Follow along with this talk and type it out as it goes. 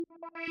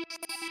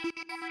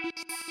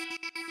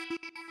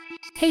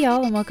Hey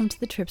y'all, and welcome to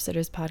the Trip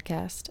Sitters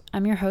podcast.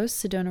 I'm your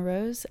host, Sedona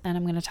Rose, and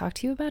I'm going to talk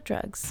to you about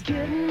drugs.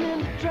 Getting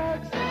into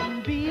drugs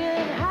and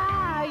being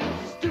high is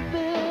a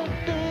stupid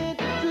thing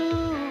to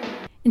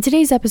do. In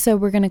today's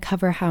episode, we're going to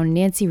cover how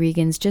Nancy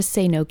Reagan's Just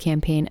Say No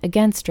campaign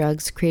against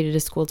drugs created a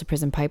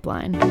school-to-prison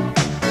pipeline.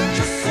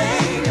 Just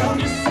say no,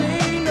 just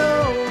say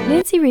no.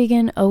 Nancy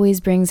Reagan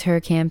always brings her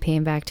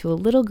campaign back to a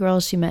little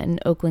girl she met in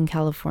Oakland,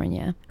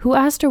 California, who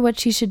asked her what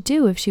she should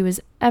do if she was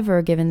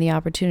ever given the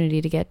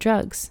opportunity to get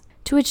drugs.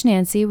 To which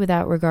Nancy,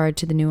 without regard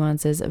to the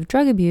nuances of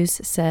drug abuse,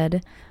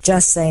 said,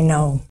 "Just say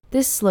no."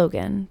 This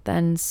slogan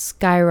then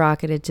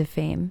skyrocketed to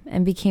fame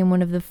and became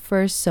one of the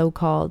first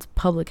so-called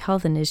public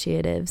health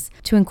initiatives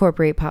to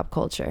incorporate pop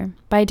culture.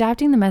 By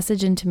adapting the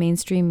message into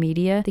mainstream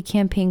media, the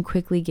campaign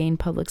quickly gained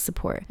public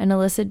support, and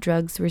illicit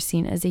drugs were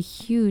seen as a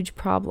huge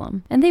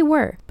problem. And they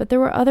were, but there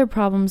were other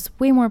problems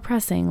way more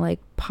pressing, like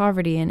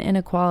poverty and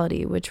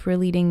inequality, which were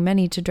leading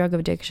many to drug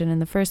addiction in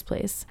the first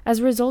place. As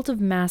a result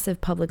of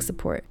massive public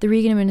support, the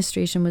Reagan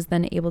administration was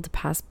then able to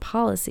pass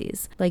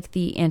policies like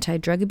the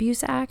Anti-Drug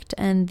Abuse Act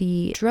and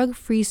the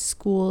Drug-Free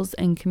Schools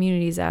and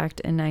Communities Act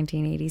in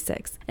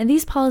 1986. And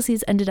these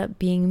policies ended up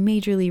being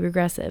majorly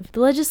regressive.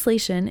 The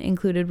legislation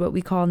included what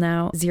we call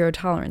now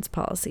zero-tolerance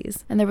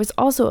policies, and there was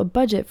also a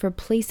budget for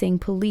placing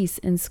police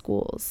in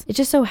schools. It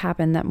just so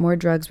happened that more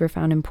drugs were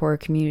found in poorer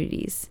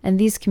communities, and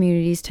these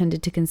communities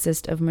tended to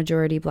consist of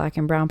majority Black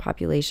and brown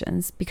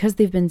populations because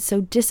they've been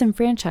so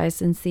disenfranchised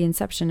since the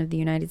inception of the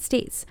United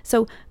States.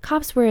 So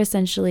cops were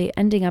essentially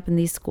ending up in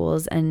these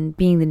schools and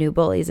being the new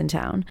bullies in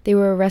town. They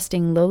were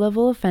arresting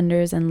low-level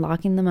offenders and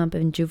locking them up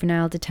in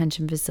juvenile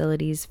detention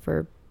facilities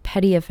for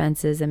petty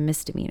offenses and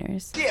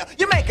misdemeanors. Yeah,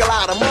 you make a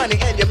lot of money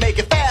and you make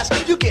it fast.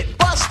 You get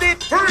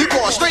busted, you're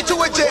going straight to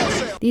a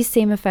jail. These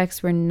same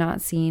effects were not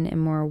seen in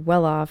more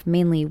well-off,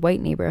 mainly white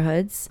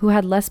neighborhoods, who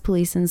had less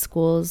police in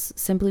schools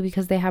simply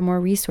because they had more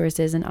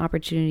resources and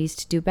opportunities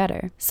to do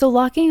better. So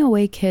locking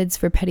away kids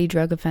for petty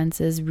drug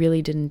offenses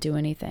really didn't do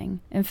anything.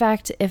 In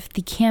fact, if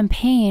the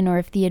campaign or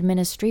if the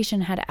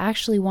administration had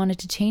actually wanted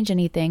to change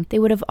anything, they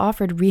would have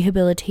offered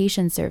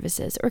rehabilitation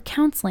services or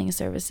counseling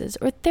services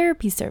or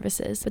therapy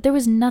services, but there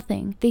was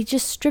nothing. They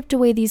just stripped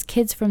away these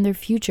kids from their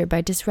future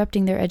by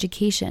disrupting their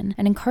education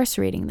and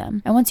incarcerating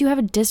them. And once you have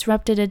a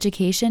disrupted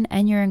education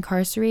and you're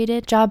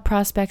incarcerated, job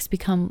prospects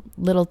become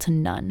little to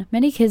none.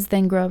 Many kids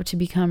then grow up to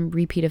become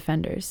repeat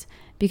offenders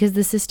because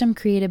the system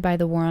created by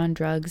the war on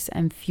drugs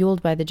and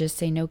fueled by the Just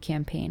Say No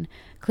campaign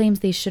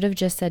claims they should have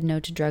just said no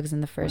to drugs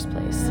in the first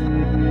place.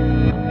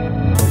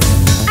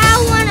 I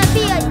wanna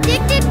be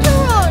addicted to